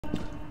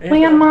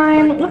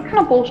Landmine, what kind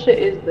of bullshit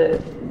is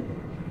this?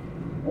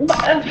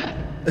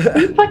 Are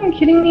you fucking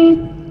kidding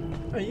me?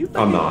 Are you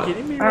fucking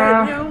kidding me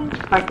right now?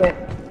 Fuck it.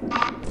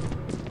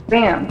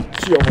 Bam.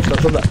 She almost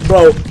got on that.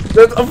 Bro,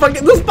 there's a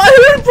fucking the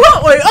spider in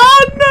front way.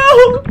 Oh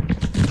no!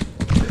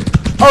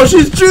 Oh,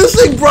 she's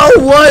juicing, bro.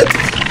 What?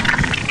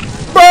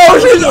 Bro,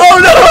 she's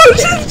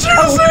she's juicing.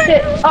 Oh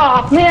shit!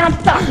 Oh man, I'm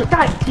stuck.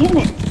 God damn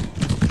it!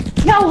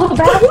 No, little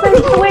bastard,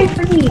 get away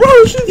from me!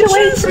 Bro, she's get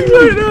away from juicing me!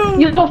 right now.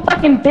 You little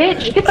fucking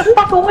bitch! Get the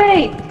fuck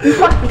away! You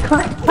fucking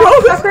cunt! Bro,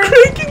 that's Fucker!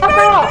 cranking Fuck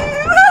off!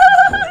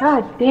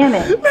 God damn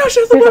it! Now she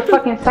has There's a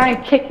fucking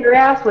sign, kick your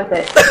ass with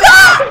it.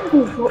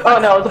 Oh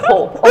no, it's a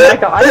pole. Oh my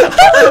god. That's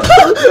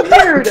so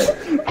weird.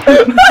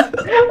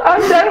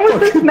 I'm done with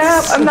this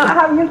map. I'm not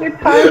having a good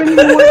time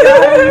anymore,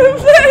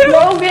 guys.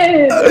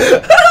 Logan!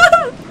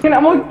 And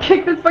I'm gonna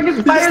kick this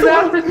fucking spider's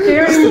ass for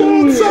scaring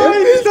me. He's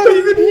not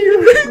even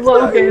here.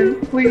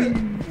 Logan, please.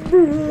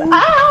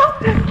 Ah!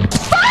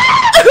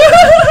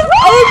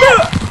 Oh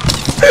no!